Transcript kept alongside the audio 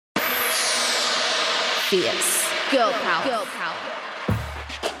fierce. Girl power. Girl power.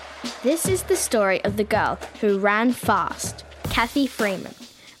 This is the story of the girl who ran fast, Cathy Freeman,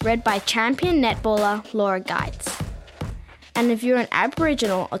 read by champion netballer Laura Geitz. And if you're an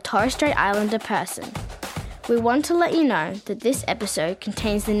Aboriginal or Torres Strait Islander person, we want to let you know that this episode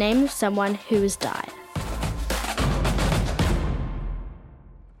contains the name of someone who has died.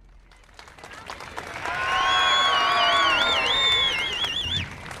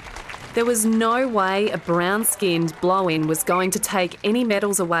 There was no way a brown-skinned blow-in was going to take any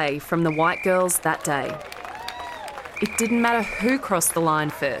medals away from the white girls that day. It didn't matter who crossed the line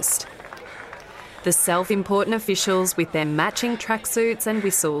first. The self-important officials with their matching tracksuits and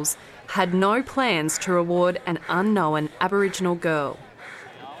whistles had no plans to reward an unknown Aboriginal girl,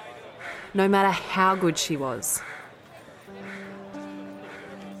 no matter how good she was.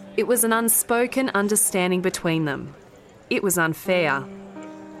 It was an unspoken understanding between them. It was unfair.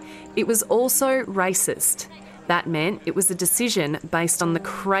 It was also racist. That meant it was a decision based on the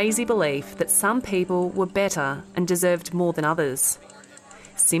crazy belief that some people were better and deserved more than others,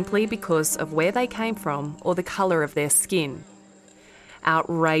 simply because of where they came from or the colour of their skin.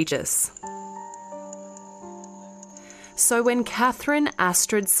 Outrageous. So when Catherine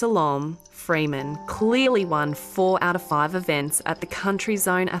Astrid Salom Freeman clearly won 4 out of 5 events at the Country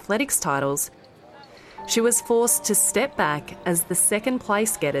Zone Athletics titles, she was forced to step back as the second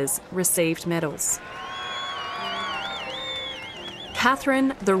place getters received medals.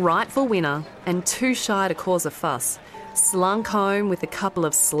 Catherine, the rightful winner and too shy to cause a fuss, slunk home with a couple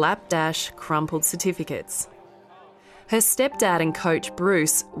of slapdash crumpled certificates. Her stepdad and coach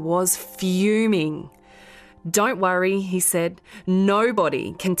Bruce was fuming. "Don't worry," he said,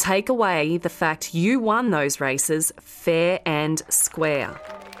 "nobody can take away the fact you won those races fair and square."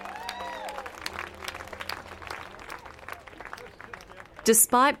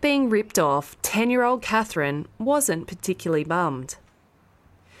 Despite being ripped off, 10-year-old Catherine wasn't particularly bummed.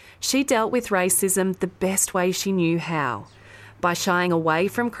 She dealt with racism the best way she knew how, by shying away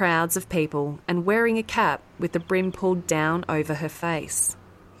from crowds of people and wearing a cap with the brim pulled down over her face.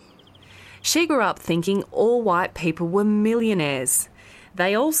 She grew up thinking all white people were millionaires.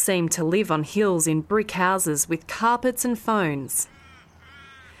 They all seemed to live on hills in brick houses with carpets and phones.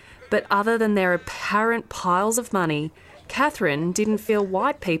 But other than their apparent piles of money, Catherine didn't feel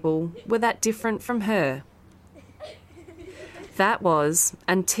white people were that different from her. That was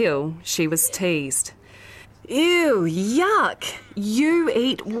until she was teased. "Ew, yuck! You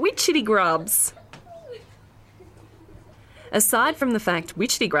eat witchetty grubs!" Aside from the fact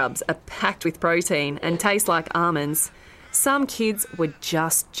witchetty grubs are packed with protein and taste like almonds, some kids were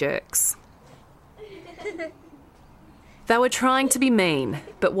just jerks. They were trying to be mean,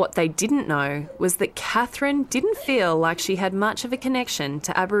 but what they didn't know was that Catherine didn't feel like she had much of a connection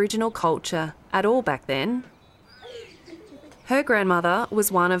to Aboriginal culture at all back then. Her grandmother was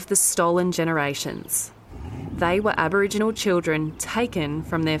one of the stolen generations. They were Aboriginal children taken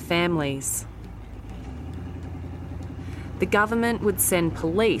from their families. The government would send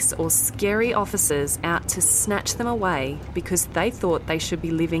police or scary officers out to snatch them away because they thought they should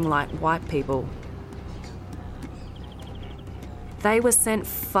be living like white people. They were sent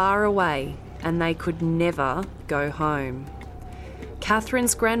far away and they could never go home.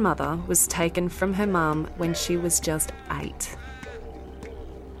 Catherine's grandmother was taken from her mum when she was just 8.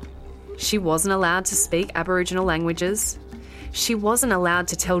 She wasn't allowed to speak Aboriginal languages. She wasn't allowed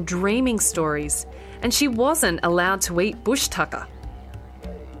to tell dreaming stories. And she wasn't allowed to eat bush tucker.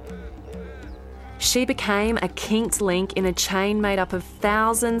 She became a kinked link in a chain made up of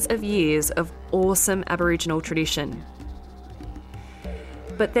thousands of years of awesome Aboriginal tradition.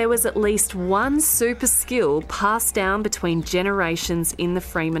 But there was at least one super skill passed down between generations in the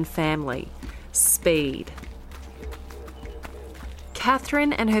Freeman family: speed.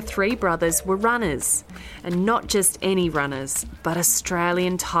 Catherine and her 3 brothers were runners, and not just any runners, but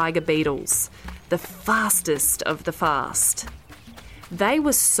Australian tiger beetles, the fastest of the fast. They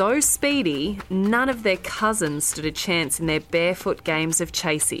were so speedy, none of their cousins stood a chance in their barefoot games of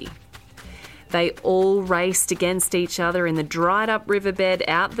chasey. They all raced against each other in the dried-up riverbed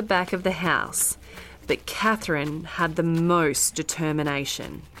out the back of the house, but Catherine had the most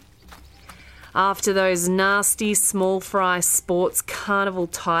determination. After those nasty small fry sports carnival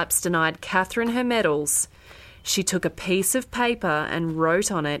types denied Catherine her medals, she took a piece of paper and wrote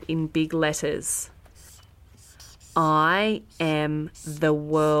on it in big letters, "I am the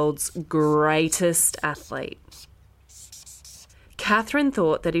world's greatest athlete." Catherine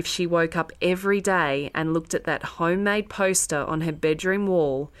thought that if she woke up every day and looked at that homemade poster on her bedroom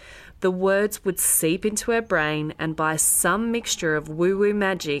wall, the words would seep into her brain, and by some mixture of woo-woo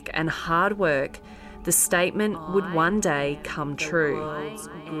magic and hard work, The statement would one day come true. World's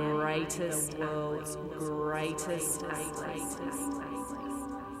greatest athlete.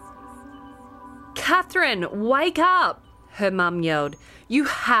 Catherine, wake up! Her mum yelled. You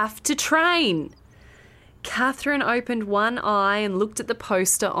have to train. Catherine opened one eye and looked at the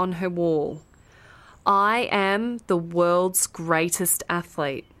poster on her wall. I am the world's greatest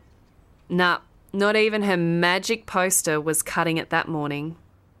athlete. Nah, not even her magic poster was cutting it that morning.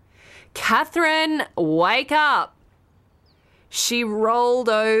 Catherine, wake up! She rolled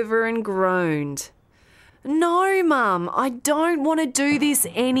over and groaned. No, Mum, I don't want to do this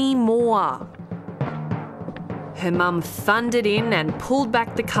anymore. Her mum thundered in and pulled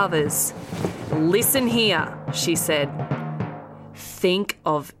back the covers. Listen here, she said. Think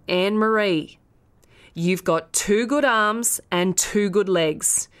of Anne-Marie. You've got 2 good arms and 2 good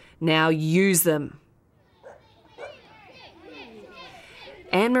legs. Now use them.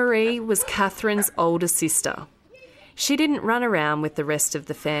 Anne-Marie was Catherine's older sister. She didn't run around with the rest of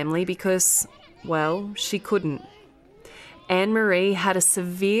the family because, well, she couldn't. Anne-Marie had a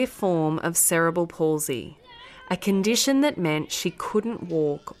severe form of cerebral palsy, a condition that meant she couldn't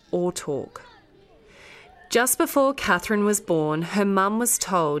walk or talk. Just before Catherine was born, her mum was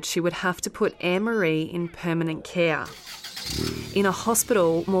told she would have to put Anne-Marie in permanent care, in a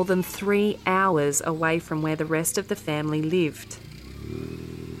hospital more than 3 hours away from where the rest of the family lived.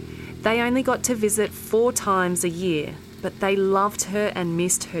 They only got to visit 4 times a year, but they loved her and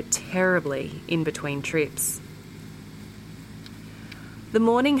missed her terribly in between trips. The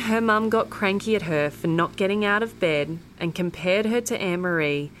morning her mum got cranky at her for not getting out of bed and compared her to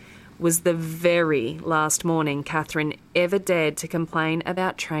Anne-Marie was the very last morning Catherine ever dared to complain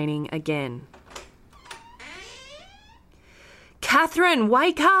about training again. Catherine,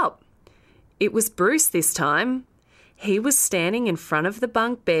 wake up! It was Bruce this time. He was standing in front of the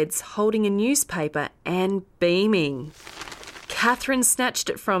bunk beds holding a newspaper and beaming. Catherine snatched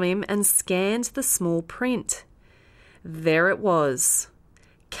it from him and scanned the small print. There it was.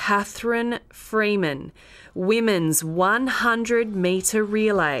 Catherine Freeman, women's 100-metre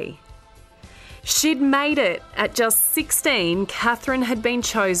relay. She'd made it. At just 16, Catherine had been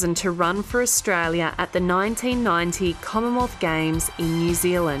chosen to run for Australia at the 1990 Commonwealth Games in New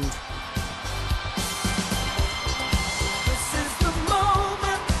Zealand.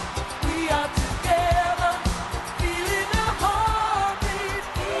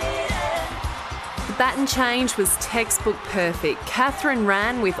 The baton change was textbook perfect. Catherine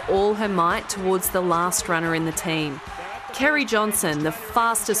ran with all her might towards the last runner in the team, Kerry Johnson, the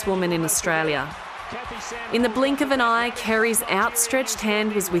fastest woman in Australia. In the blink of an eye, Kerry's outstretched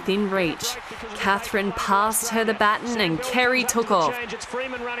hand was within reach. Catherine passed her the baton and Kerry took off.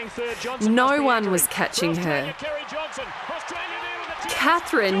 No one was catching her.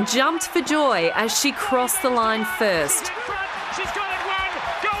 Catherine jumped for joy as she crossed the line first.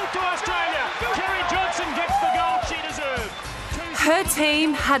 Her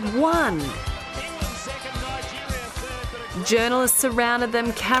team had won. Journalists surrounded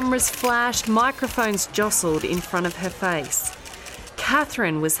them, cameras flashed, microphones jostled in front of her face.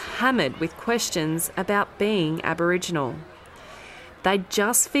 Catherine was hammered with questions about being Aboriginal. They'd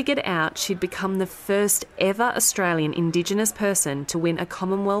just figured out she'd become the first ever Australian Indigenous person to win a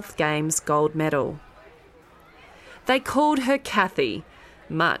Commonwealth Games gold medal. They called her Cathy,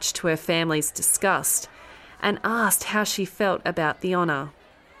 much to her family's disgust, and asked how she felt about the honour.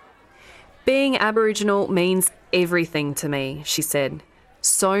 Being Aboriginal means everything to me, she said.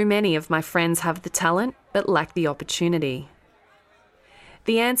 So many of my friends have the talent but lack the opportunity.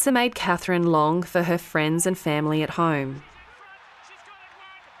 The answer made Catherine long for her friends and family at home.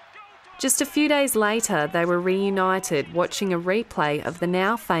 Just a few days later, they were reunited watching a replay of the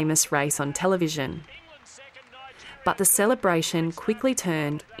now famous race on television. But the celebration quickly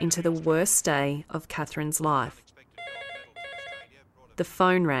turned into the worst day of Catherine's life. The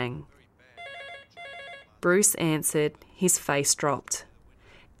phone rang. Bruce answered, his face dropped.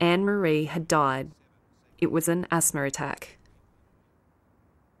 Anne-Marie had died. It was an asthma attack.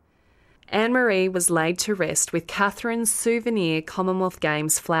 Anne-Marie was laid to rest with Catherine's souvenir Commonwealth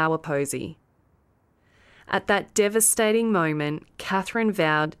Games flower posy. At that devastating moment, Catherine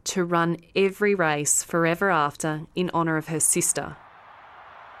vowed to run every race forever after in honour of her sister.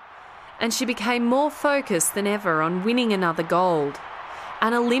 And she became more focused than ever on winning another gold,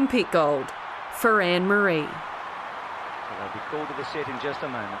 an Olympic gold, for Anne-Marie. They'll be called to the set in just a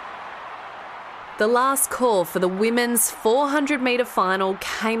moment. The last call for the women's 400-metre final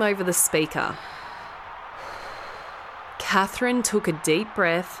came over the speaker. Catherine took a deep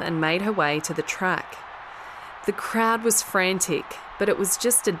breath and made her way to the track. The crowd was frantic, but it was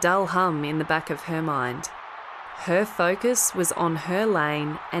just a dull hum in the back of her mind. Her focus was on her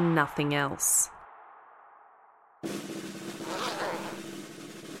lane and nothing else.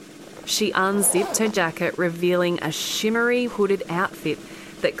 She unzipped her jacket, revealing a shimmery hooded outfit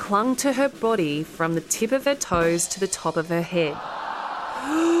that clung to her body from the tip of her toes to the top of her head.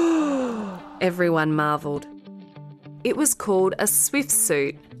 Everyone marvelled. It was called a Swift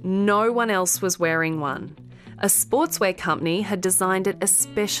suit. No one else was wearing one. A sportswear company had designed it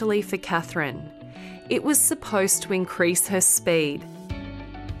especially for Catherine. It was supposed to increase her speed.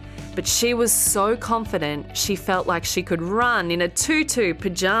 But she was so confident she felt like she could run in a tutu,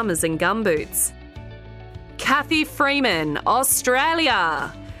 pyjamas and gumboots. Cathy Freeman,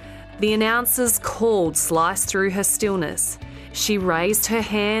 Australia! The announcer's call sliced through her stillness. She raised her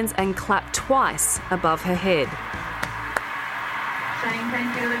hands and clapped twice above her head. Saying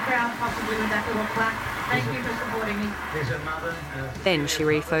thank you to the crowd, possibly with that little clap. Thank you for supporting me. Then she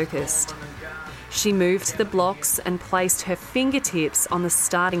refocused. She moved to the blocks and placed her fingertips on the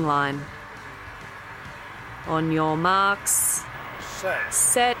starting line. On your marks.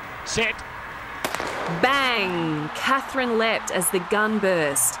 Set. Bang! Catherine leapt as the gun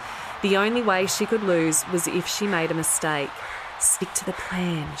burst. The only way she could lose was if she made a mistake. Stick to the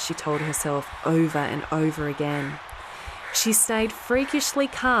plan, she told herself over and over again. She stayed freakishly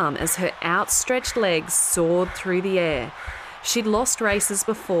calm as her outstretched legs soared through the air. She'd lost races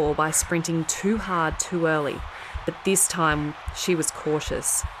before by sprinting too hard too early, but this time she was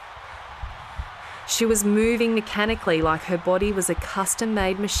cautious. She was moving mechanically like her body was a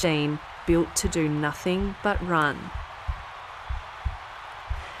custom-made machine built to do nothing but run.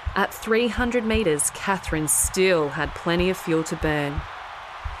 At 300 metres, Catherine still had plenty of fuel to burn.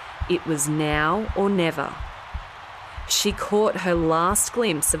 It was now or never. She caught her last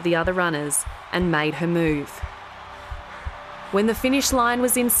glimpse of the other runners and made her move. When the finish line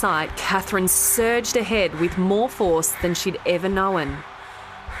was in sight, Catherine surged ahead with more force than she'd ever known.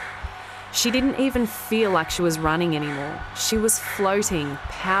 She didn't even feel like she was running anymore. She was floating,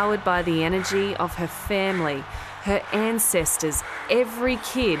 powered by the energy of her family, her ancestors, every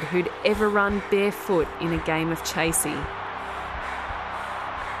kid who'd ever run barefoot in a game of chasey.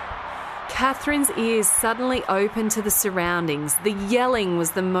 Catherine's ears suddenly opened to the surroundings. The yelling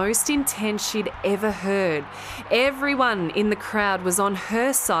was the most intense she'd ever heard. Everyone in the crowd was on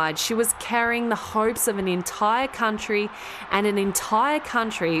her side. She was carrying the hopes of an entire country, and an entire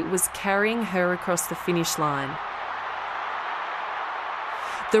country was carrying her across the finish line.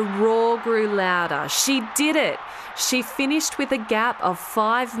 The roar grew louder. She did it. She finished with a gap of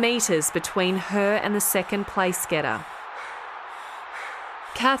 5 metres between her and the second place getter.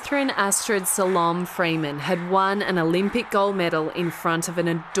 Catherine Astrid Salom Freeman had won an Olympic gold medal in front of an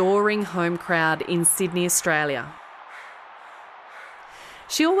adoring home crowd in Sydney, Australia.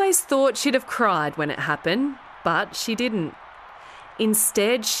 She always thought she'd have cried when it happened, but she didn't.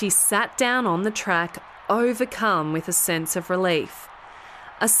 Instead, she sat down on the track, overcome with a sense of relief.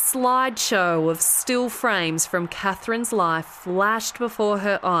 A slideshow of still frames from Catherine's life flashed before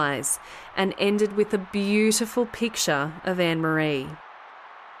her eyes and ended with a beautiful picture of Anne-Marie.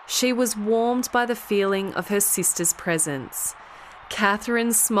 She was warmed by the feeling of her sister's presence.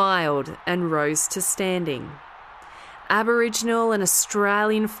 Catherine smiled and rose to standing. Aboriginal and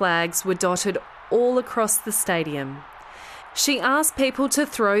Australian flags were dotted all across the stadium. She asked people to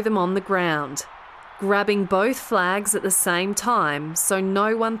throw them on the ground, grabbing both flags at the same time so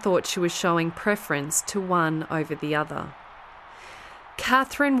no one thought she was showing preference to one over the other.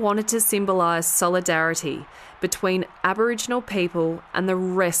 Catherine wanted to symbolise solidarity between Aboriginal people and the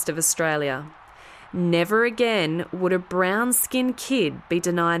rest of Australia. Never again would a brown-skinned kid be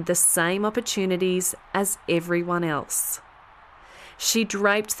denied the same opportunities as everyone else. She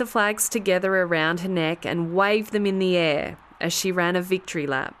draped the flags together around her neck and waved them in the air as she ran a victory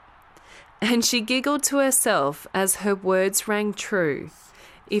lap. And she giggled to herself as her words rang true.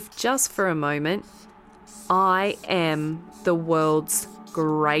 If just for a moment, I am the world's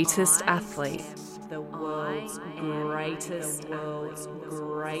greatest athlete. The world's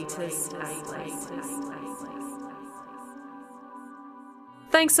greatest athlete.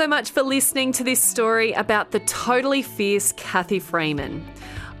 Thanks so much for listening to this story about the totally fierce Cathy Freeman.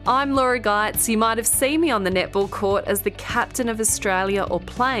 I'm Laura Geitz. You might have seen me on the netball court as the captain of Australia or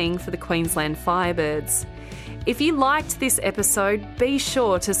playing for the Queensland Firebirds. If you liked this episode, be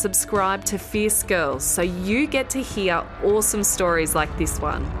sure to subscribe to Fierce Girls so you get to hear awesome stories like this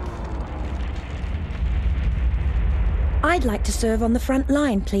one. I'd like to serve on the front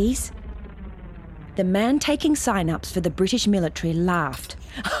line, please. The man taking sign-ups for the British military laughed.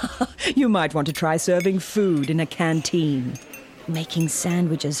 You might want to try serving food in a canteen. making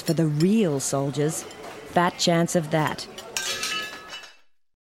sandwiches for the real soldiers. Fat chance of that.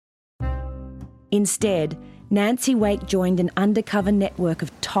 Instead, Nancy Wake joined an undercover network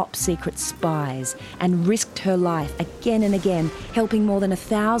of top-secret spies and risked her life again and again, helping more than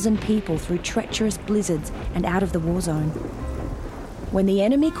 1,000 people through treacherous blizzards and out of the war zone. When the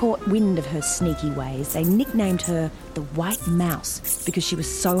enemy caught wind of her sneaky ways, they nicknamed her the White Mouse because she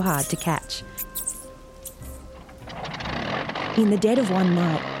was so hard to catch. In the dead of one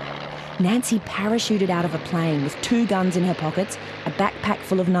night, Nancy parachuted out of a plane with 2 guns in her pockets, a backpack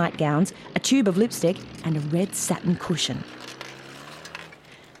full of nightgowns, a tube of lipstick, and a red satin cushion.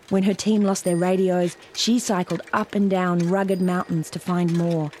 When her team lost their radios, she cycled up and down rugged mountains to find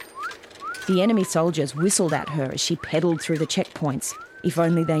more. The enemy soldiers whistled at her as she pedalled through the checkpoints. If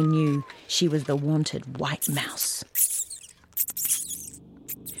only they knew she was the wanted White Mouse.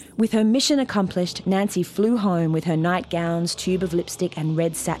 With her mission accomplished, Nancy flew home with her nightgowns, tube of lipstick and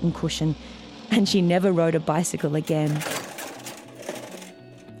red satin cushion, and she never rode a bicycle again.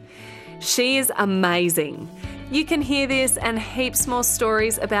 She is amazing. You can hear this and heaps more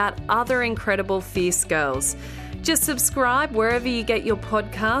stories about other incredible Fierce girls. Just subscribe wherever you get your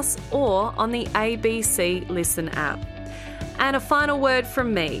podcasts or on the ABC Listen app. And a final word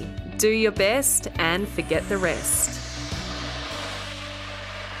from me, do your best and forget the rest.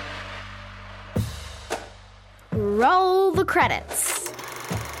 Roll the credits.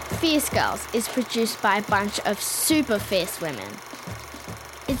 Fierce Girls is produced by a bunch of super fierce women.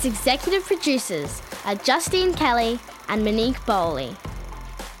 Its executive producers are Justine Kelly and Monique Bowley.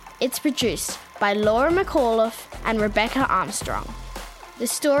 It's produced by Laura McAuliffe and Rebecca Armstrong. The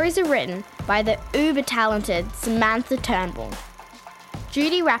stories are written by the uber-talented Samantha Turnbull.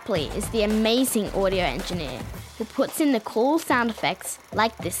 Judy Rapley is the amazing audio engineer who puts in the cool sound effects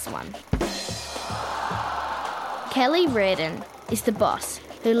like this one. Kelly Reardon is the boss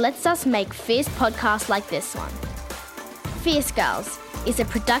who lets us make fierce podcasts like this one. Fierce Girls is a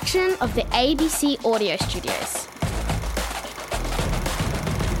production of the ABC Audio Studios.